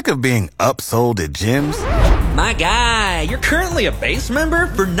of being upsold at gyms? My guy, you're currently a base member?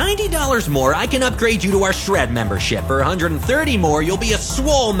 For $90 more, I can upgrade you to our Shred membership. For $130 more, you'll be a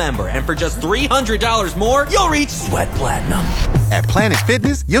Swole member. And for just $300 more, you'll reach Sweat Platinum. At Planet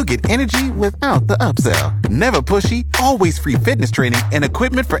Fitness, you'll get energy without the upsell. Never pushy, always free fitness training and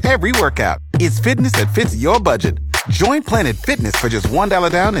equipment for every workout. It's fitness that fits your budget. Join Planet Fitness for just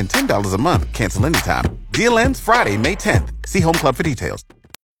 $1 down and $10 a month. Cancel anytime. Deal ends Friday, May 10th. See Home Club for details.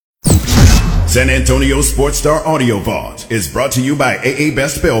 San Antonio Sports Star Audio Vault is brought to you by AA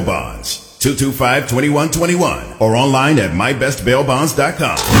Best Bail Bonds, 225-2121, or online at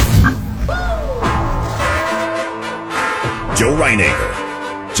mybestbailbonds.com. Joe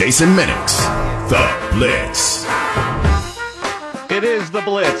Reinager, Jason Minix, The Blitz. It is The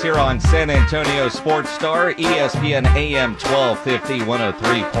Blitz here on San Antonio Sports Star, ESPN AM 1250,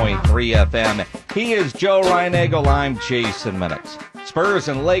 103.3 FM. He is Joe Reinager. I'm Jason Minix. Spurs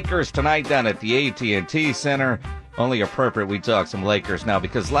and Lakers tonight down at the AT&T Center. Only appropriate we talk some Lakers now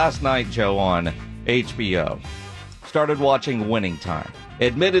because last night, Joe, on HBO, started watching Winning Time.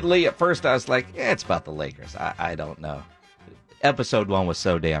 Admittedly, at first I was like, it's about the Lakers. I don't know. Episode 1 was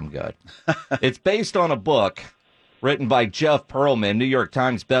so damn good. It's based on a book written by Jeff Pearlman, New York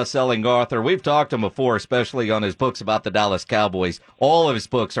Times bestselling author. We've talked to him before, especially on his books about the Dallas Cowboys. All of his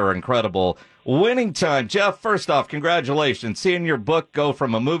books are incredible. Winning Time. Jeff, first off, congratulations. Seeing your book go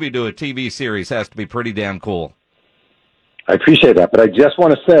from a movie to a TV series has to be pretty damn cool. I appreciate that, but I just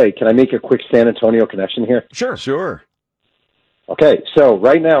want to say, can I make a quick San Antonio connection here? Sure. Okay, so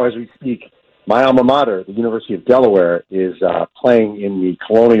right now as we speak, my alma mater, the University of Delaware, is playing in the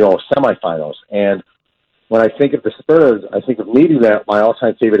Colonial semifinals, and when I think of the Spurs, I think of maybe that my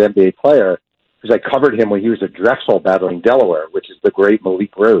all-time favorite NBA player, because I covered him when he was at Drexel battling Delaware, which is the great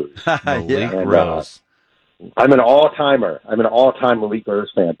Malik Rose. Rose. I'm an all-timer. I'm an all-time Malik Rose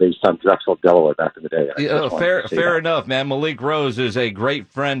fan based on Drexel, Delaware back in the day. Fair enough, man. Malik Rose is a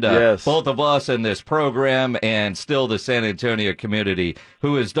great friend of both of us in this program and still the San Antonio community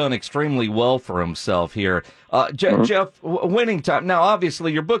who has done extremely well for himself here. Jeff, Winning Time. Now,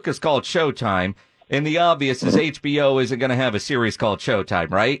 obviously, your book is called Showtime. And the obvious is HBO isn't going to have a series called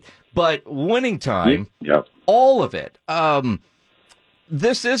Showtime, right? But Winning Time, all of it.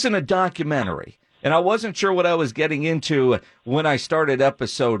 This isn't a documentary. And I wasn't sure what I was getting into when I started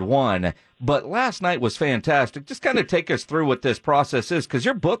episode 1. But last night was fantastic. Just kind of take us through what this process is. Because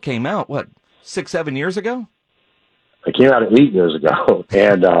your book came out, 6-7 years ago? It came out 8 years ago.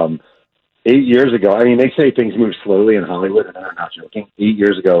 And 8 years ago, I mean, they say things move slowly in Hollywood, and I'm not joking. 8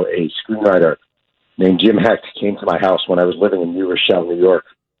 years ago, a screenwriter named Jim Hecht came to my house when I was living in New Rochelle, New York.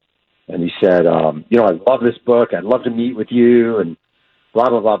 And he said, I love this book. I'd love to meet with you and blah,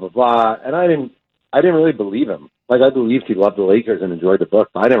 blah, blah, blah, blah. And I didn't really believe him. Like, I believed he loved the Lakers and enjoyed the book,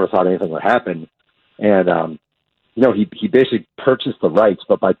 but I never thought anything would happen. And, he basically purchased the rights,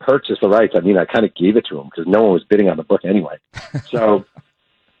 but by purchase the rights, I mean, I kind of gave it to him because no one was bidding on the book anyway. So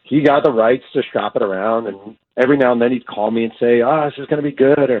he got the rights to shop it around, and every now and then he'd call me and say, this is going to be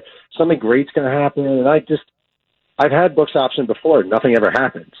good, or something great's going to happen. And I've had books optioned before. Nothing ever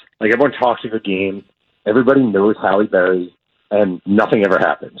happens. Like, everyone talks a good game. Everybody knows Halle Berry, and nothing ever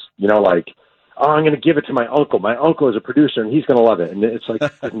happens. I'm going to give it to my uncle. My uncle is a producer, and he's going to love it. And it's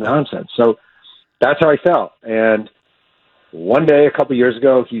like nonsense. So that's how I felt. And one day, a couple years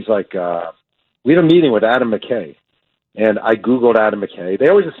ago, he's like, we had a meeting with Adam McKay. And I Googled Adam McKay. They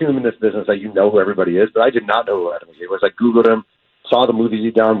always assume in this business that you know who everybody is, but I did not know who Adam McKay was. I Googled him, saw the movies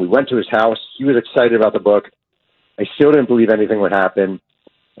he'd done. We went to his house. He was excited about the book. I still didn't believe anything would happen.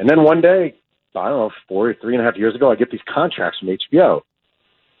 And then one day, I don't know, 3.5 years ago, I get these contracts from HBO.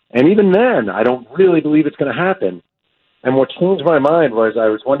 And even then, I don't really believe it's going to happen. And what changed my mind was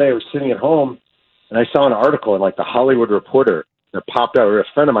one day I was sitting at home, and I saw an article in, The Hollywood Reporter that popped out, or a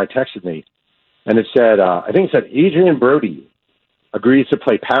friend of mine texted me. And it said, I think it said Adrian Brody agrees to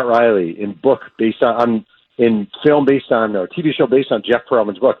play Pat Riley in film based on, or TV show based on Jeff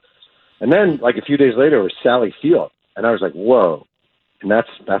Pearlman's book. And then, a few days later, it was Sally Field. And I was like, whoa. And that's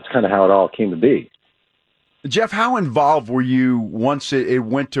kind of how it all came to be. Jeff, how involved were you once it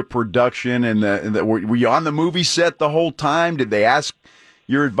went to production? Were you on the movie set the whole time? Did they ask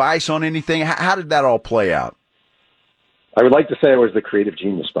your advice on anything? How did that all play out? I would like to say I was the creative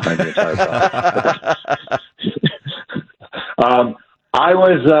genius behind the entire process. I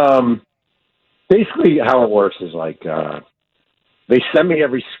was basically how it works is they send me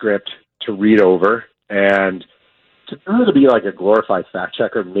every script to read over and to be like a glorified fact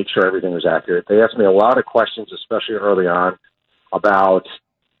checker, make sure everything was accurate. They asked me a lot of questions, especially early on, about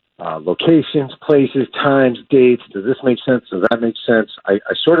locations, places, times, dates. Does this make sense? Does that make sense? I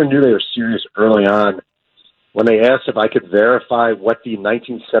sort of knew they were serious early on when they asked if I could verify what the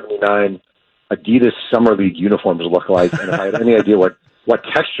 1979 Adidas Summer League uniforms look like, and if I had any idea what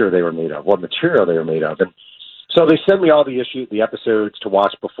texture they were made of, what material they were made of. And so they sent me all the episodes to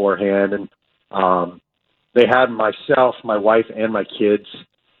watch beforehand, and they had myself, my wife, and my kids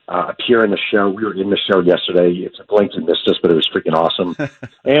appear in the show. We were in the show yesterday. It's a blinked and missed us, but it was freaking awesome.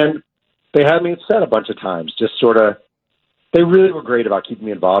 And they had me at set a bunch of times, just sort of. They really were great about keeping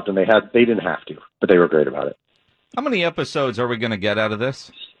me involved, and they didn't have to, but they were great about it. How many episodes are we going to get out of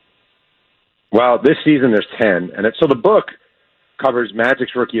this? Well, this season there's 10, and so the book covers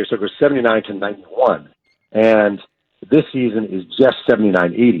Magic's rookie year, so it goes 79 to 91, and this season is just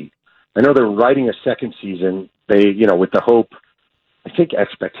 79-80. I know they're writing a second season. They, with the hope, I think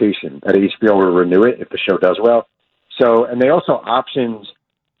expectation that HBO will renew it if the show does well. So, and they also optioned.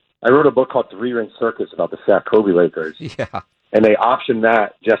 I wrote a book called Three Ring Circus about the Shaq Kobe Lakers. Yeah, and they optioned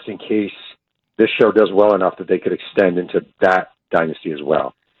that just in case this show does well enough that they could extend into that dynasty as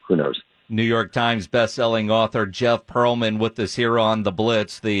well. Who knows? New York Times bestselling author Jeff Pearlman with us here on The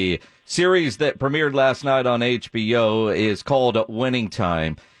Blitz. The series that premiered last night on HBO is called Winning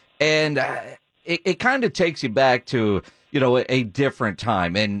Time. And it kind of takes you back to, a different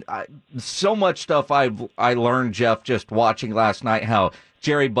time. And so much stuff I learned, Jeff, just watching last night, how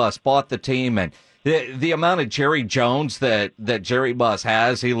Jerry Buss bought the team, and the amount of Jerry Jones that Jerry Buss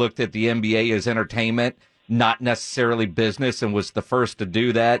has. He looked at the NBA as entertainment, not necessarily business, and was the first to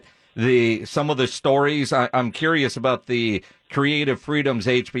do that. Some of the stories, I'm curious about the creative freedoms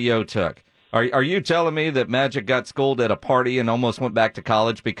HBO took. Are you telling me that Magic got schooled at a party and almost went back to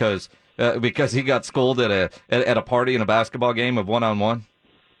college because he got schooled at a party in a basketball game of one-on-one?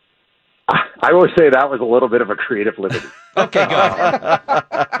 I always say that was a little bit of a creative liberty. Okay,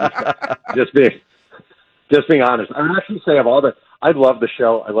 good. Just being honest. I would actually say I love the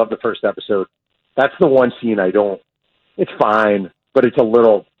show. I love the first episode. That's the one scene it's fine, but it's a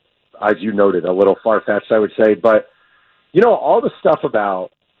little, as you noted, a little far-fetched, I would say. But, all the stuff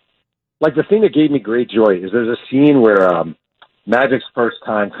about, like, the thing that gave me great joy is there's a scene where Magic's first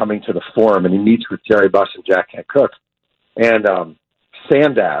time coming to the Forum, and he meets with Jerry Buss and Jack Kent Cooke. And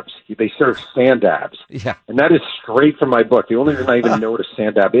sand dabs. They serve sand dabs. Yeah. And that is straight from my book. The only reason I even know what a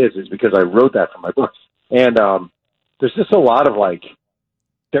sand dab is because I wrote that from my book. And there's just a lot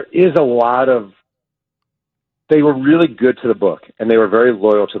of, they were really good to the book, and they were very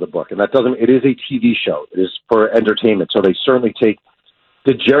loyal to the book. And it is a TV show. It is for entertainment. So they certainly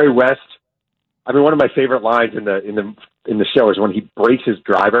did Jerry West. I mean, one of my favorite lines in the show is when he breaks his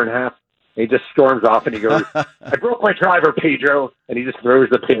driver in half. And he just storms off and he goes, "I broke my driver, Pedro," and he just throws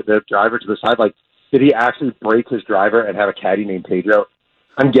the driver to the side. Like, did he actually break his driver and have a caddy named Pedro?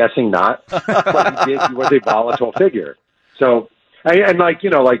 I'm guessing not, but he did. He was a volatile figure. So, like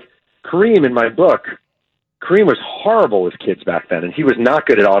Kareem in my book, Kareem was horrible with kids back then, and he was not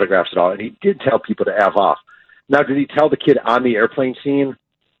good at autographs at all. And he did tell people to F off. Now, did he tell the kid on the airplane scene,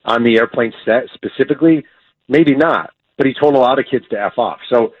 on the airplane set specifically? Maybe not, but he told a lot of kids to F off.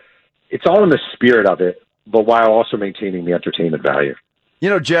 So it's all in the spirit of it, but while also maintaining the entertainment value.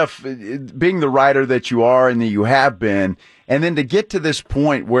 Jeff, being the writer that you are and that you have been, and then to get to this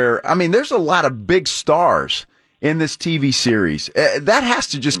point where, there's a lot of big stars in this TV series. That has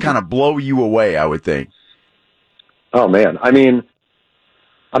to just kind of blow you away, I would think. Oh, man. I'm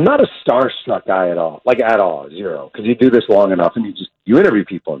not a starstruck guy at all, zero, because you do this long enough and you interview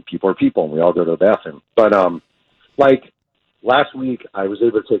people, and people are people, and we all go to the bathroom. But, last week, I was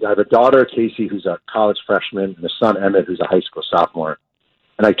able to I have a daughter, Casey, who's a college freshman, and a son, Emmett, who's a high school sophomore.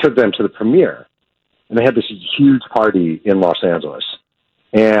 And I took them to the premiere. And they had this huge party in Los Angeles.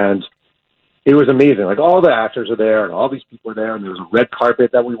 And it was amazing. Like, all the actors are there, and all these people are there, and there was a red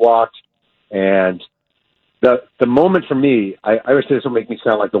carpet that we walked. And the moment for me, I always say this will make me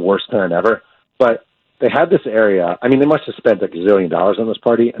sound like the worst parent ever, but they had this area. They must have spent like $1 zillion on this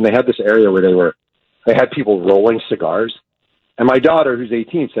party. And they had this area where they had people rolling cigars. And my daughter, who's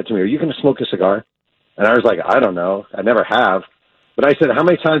 18, said to me, "Are you going to smoke a cigar?" And I was like, "I don't know. I never have." But I said, "How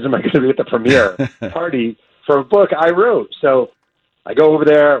many times am I going to be at the premiere party for a book I wrote?" So I go over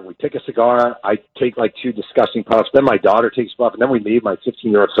there. We take a cigar. I take like 2 disgusting puffs. Then my daughter takes a puff. And then we made my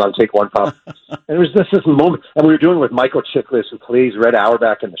 15-year-old son take 1 puff. And it was just this moment. And we were doing it with Michael Chiklis, who plays Red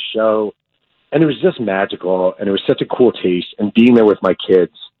Auerbach in the show. And it was just magical. And it was such a cool taste. And being there with my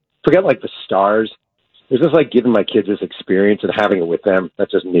kids, forget like the stars. It was just like giving my kids this experience and having it with them. That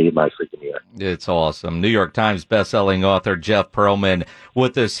just made my freaking year. It's awesome. New York Times bestselling author Jeff Pearlman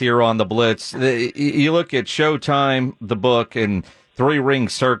with us here on The Blitz. You look at Showtime, the book, and Three-Ring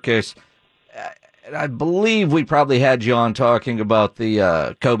Circus. I believe we probably had you on talking about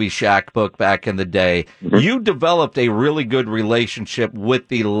the Kobe Shaq book back in the day. Mm-hmm. You developed a really good relationship with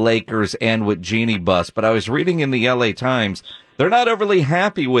the Lakers and with Jeanie Buss, but I was reading in the LA Times, they're not overly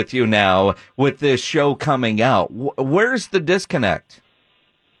happy with you now with this show coming out. Where's the disconnect?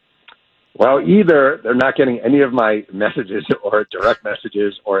 Well, either they're not getting any of my messages or direct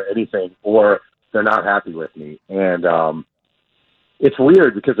messages or anything, or they're not happy with me. And it's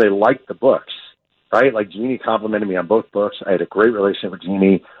weird because they like the books. Right? Like Jeanie complimented me on both books. I had a great relationship with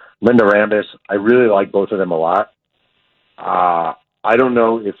Jeanie. Linda Rambis, I really like both of them a lot. I don't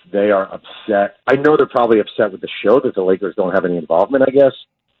know if they are upset. I know they're probably upset with the show that the Lakers don't have any involvement, I guess.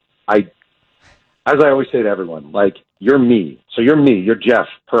 As I always say to everyone, like, you're me. So you're me, you're Jeff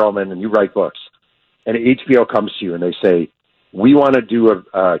Pearlman, and you write books. And HBO comes to you and they say, we want to do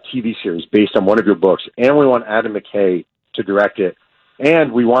a TV series based on one of your books, and we want Adam McKay to direct it.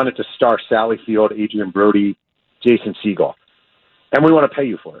 And we wanted to star Sally Field, Adrian Brody, Jason Segel. And we want to pay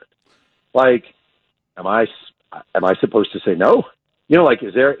you for it. Like, am I supposed to say no? You know, like,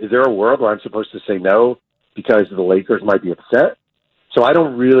 is there a world where I'm supposed to say no because the Lakers might be upset? So I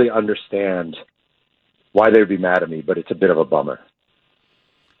don't really understand why they would be mad at me, but it's a bit of a bummer.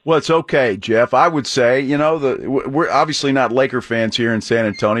 Well, it's okay, Jeff. I would say, you know, we're obviously not Laker fans here in San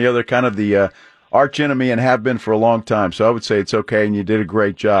Antonio. They're kind of the arch enemy and have been for a long time. So I would say it's okay, and you did a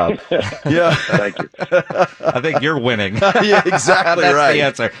great job. Yeah. Thank you. I think you're winning. Yeah, exactly. That's right. the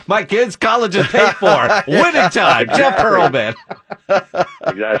answer. My kids' college is paid for. Winning time. Jeff Pearlman.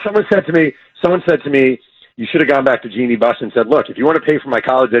 Exactly. Someone said to me, you should have gone back to Jeanie Buss and said, look, if you want to pay for my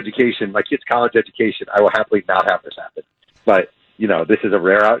college education, my kid's college education, I will happily not have this happen. But, you know, this is a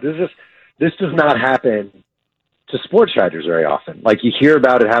rare out. This does not happen to sports writers very often. Like, you hear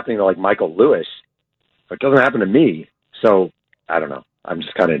about it happening to, like, Michael Lewis, but it doesn't happen to me. So, I don't know. I'm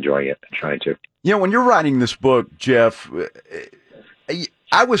just kind of enjoying it and trying to. You know, when you're writing this book, Jeff,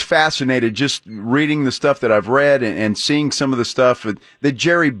 I was fascinated just reading the stuff that I've read and seeing some of the stuff that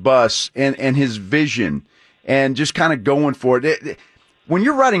Jerry Buss and his vision and just kind of going for it. When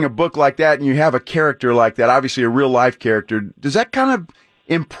you're writing a book like that and you have a character like that, obviously a real-life character, does that kind of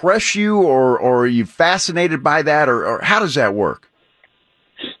impress you, or are you fascinated by that, or how does that work?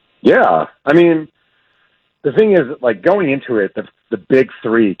 Yeah. I mean, the thing is, like, going into it, the big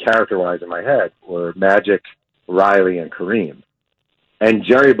three character-wise in my head were Magic, Riley, and Kareem. And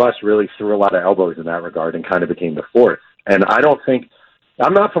Jerry Buss really threw a lot of elbows in that regard and kind of became the fourth. And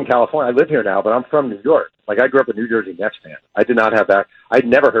I'm not from California. I live here now, but I'm from New York. Like, I grew up a New Jersey Nets fan. I did not have that. I'd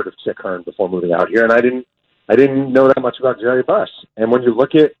never heard of Chick Hearn before moving out here, and I didn't know that much about Jerry Buss. And when you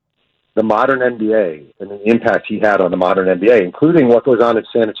look at the modern NBA and the impact he had on the modern NBA, including what goes on in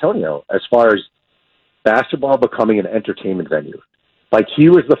San Antonio as far as basketball becoming an entertainment venue, like, he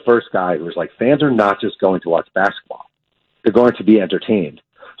was the first guy who was like, fans are not just going to watch basketball. They're going to be entertained.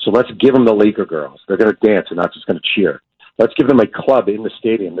 So let's give them the Laker girls. They're going to dance and not just going to cheer. Let's give them a club in the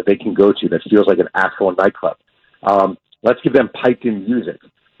stadium that they can go to that feels like an actual nightclub. Let's give them piped-in music.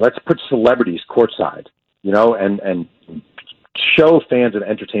 Let's put celebrities courtside, you know, and show fans of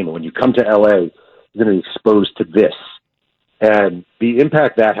entertainment. When you come to LA, you're going to be exposed to this. And the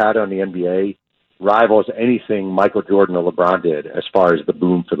impact that had on the NBA rivals anything Michael Jordan or LeBron did as far as the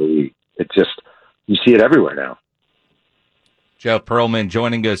boom for the league. It's just, you see it everywhere now. Jeff Pearlman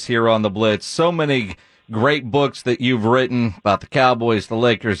joining us here on The Blitz. So many great books that you've written about the Cowboys, the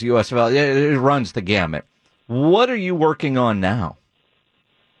Lakers, USFL. It runs the gamut. What are you working on now?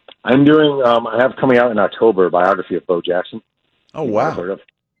 I'm doing, I have coming out in October, a biography of Bo Jackson. Oh, wow. Heard of?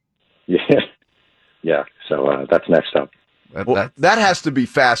 Yeah. Yeah. So that's next up. Well, that has to be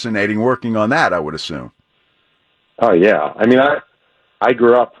fascinating working on that, I would assume. Oh, yeah. I mean, I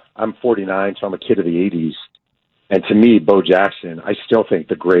grew up, I'm 49, so I'm a kid of the 80s. And to me, Bo Jackson, I still think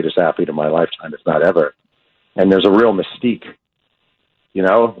the greatest athlete of my lifetime, if not ever. And there's a real mystique, you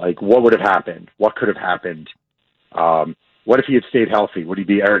know, like, what would have happened? What could have happened? What if he had stayed healthy? Would he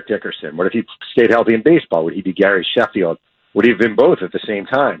be Eric Dickerson? What if he stayed healthy in baseball? Would he be Gary Sheffield? Would he have been both at the same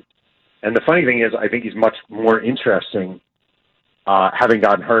time? And the funny thing is, I think he's much more interesting having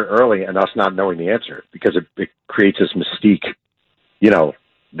gotten hurt early and us not knowing the answer, because it creates this mystique. You know,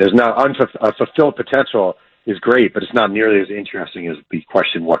 there's not fulfilled potential is great, but it's not nearly as interesting as the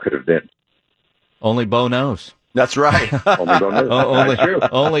question, what could have been. Only Bo knows. That's right. Only Bo knows.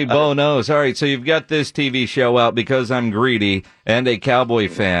 Only Bo knows. All right, so you've got this TV show out, Because I'm Greedy, and a Cowboy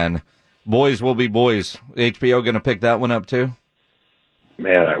fan. Boys will be boys. HBO going to pick that one up too?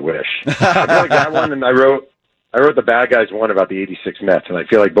 Man, I wish. I feel like that one, and I wrote the Bad Guys one about the '86 Mets, and I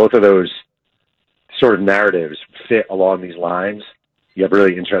feel like both of those sort of narratives fit along these lines. You have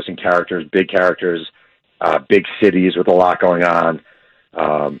really interesting characters, big cities with a lot going on.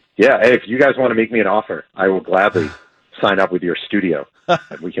 Hey, if you guys want to make me an offer, I will gladly sign up with your studio.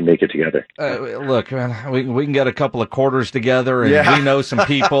 And we can make it together. Look, man, we can get a couple of quarters together, and we know some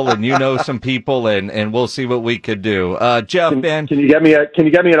people, and you know some people, and we'll see what we could do. Jeff, man, can you get me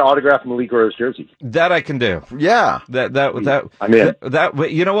an autographed Malik Rose jersey? That I can do. Yeah, that. I mean,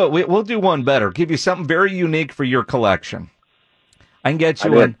 that you know what? We'll do one better. Give you something very unique for your collection. I can get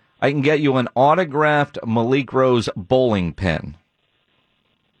you an autographed Malik Rose bowling pin.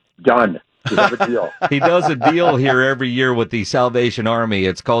 Done. We have a deal. He does a deal here every year with the Salvation Army.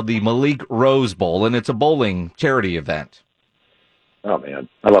 It's called the Malik Rose Bowl, and it's a bowling charity event. Oh, man.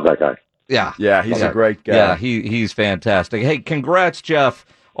 I love that guy. Yeah, he's a great guy. Yeah, he's fantastic. Hey, congrats, Jeff,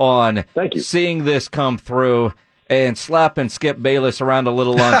 on seeing this come through and slapping Skip Bayless around a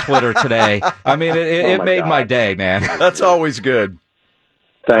little on Twitter today. I mean, it made my day, man. That's always good.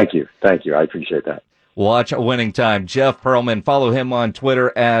 Thank you. I appreciate that. Watch Winning Time. Jeff Pearlman. Follow him on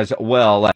Twitter as well.